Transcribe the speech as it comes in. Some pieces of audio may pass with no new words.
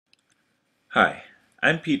Hi,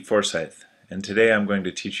 I'm Pete Forsyth, and today I'm going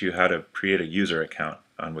to teach you how to create a user account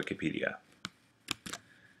on Wikipedia.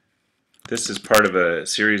 This is part of a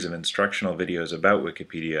series of instructional videos about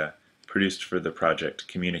Wikipedia produced for the project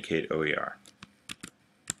Communicate OER.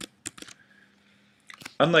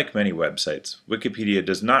 Unlike many websites, Wikipedia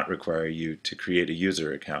does not require you to create a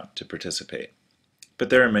user account to participate. But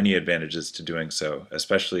there are many advantages to doing so,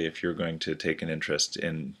 especially if you're going to take an interest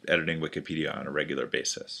in editing Wikipedia on a regular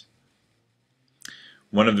basis.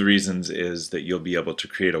 One of the reasons is that you'll be able to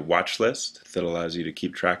create a watch list that allows you to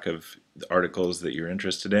keep track of the articles that you're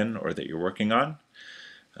interested in or that you're working on.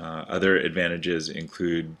 Other advantages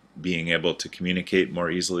include being able to communicate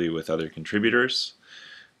more easily with other contributors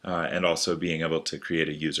and also being able to create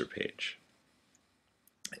a user page.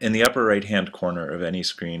 In the upper right hand corner of any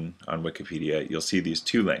screen on Wikipedia, you'll see these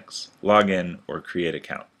two links, Login or Create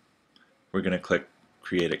Account. We're going to click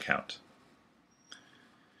Create Account.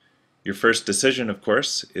 Your first decision, of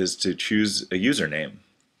course, is to choose a username.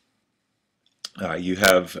 You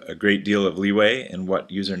have a great deal of leeway in what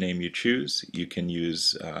username you choose. You can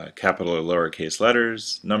use capital or lowercase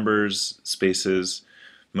letters, numbers, spaces,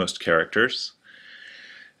 most characters.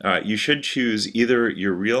 You should choose either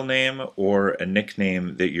your real name or a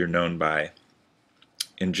nickname that you're known by.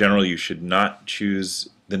 In general, you should not choose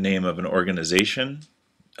the name of an organization,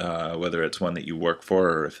 whether it's one that you work for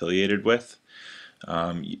or affiliated with.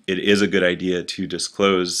 It is a good idea to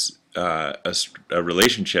disclose a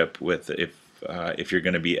relationship with if you're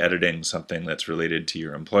going to be editing something that's related to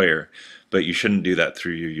your employer, but you shouldn't do that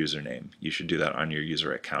through your username. You should do that on your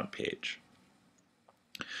user account page.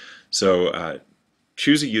 So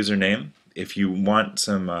choose a username. If you want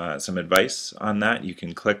some advice on that, you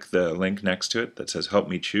can click the link next to it that says Help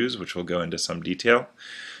Me Choose, which will go into some detail.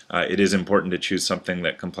 It is important to choose something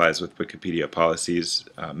that complies with Wikipedia policies.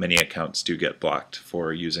 Many accounts do get blocked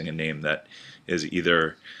for using a name that is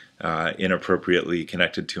either inappropriately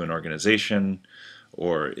connected to an organization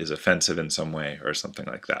or is offensive in some way or something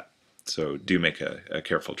like that. So do make a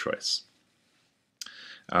careful choice.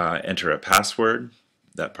 Enter a password.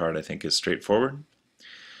 That part I think is straightforward.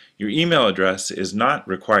 Your email address is not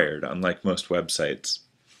required, unlike most websites,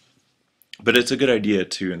 but it's a good idea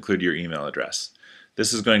to include your email address.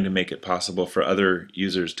 This is going to make it possible for other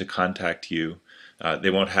users to contact you.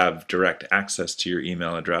 They won't have direct access to your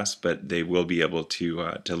email address, but they will be able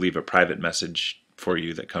to leave a private message for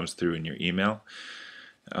you that comes through in your email.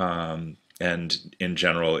 And in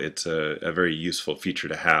general, it's a very useful feature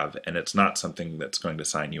to have, and it's not something that's going to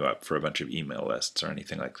sign you up for a bunch of email lists or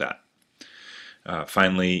anything like that.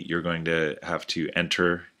 Finally, you're going to have to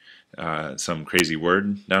enter some crazy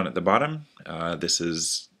word down at the bottom. This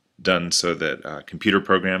is done so that computer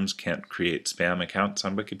programs can't create spam accounts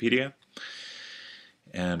on Wikipedia.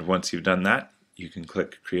 And once you've done that, you can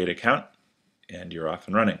click Create Account, and you're off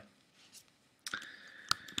and running.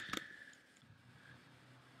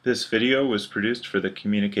 This video was produced for the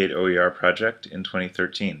Communicate OER project in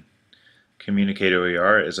 2013. Communicate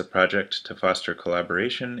OER is a project to foster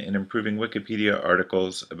collaboration in improving Wikipedia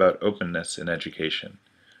articles about openness in education.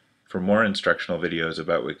 For more instructional videos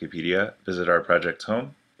about Wikipedia, visit our project's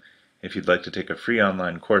home. If you'd like to take a free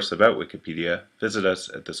online course about Wikipedia, visit us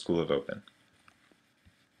at the School of Open.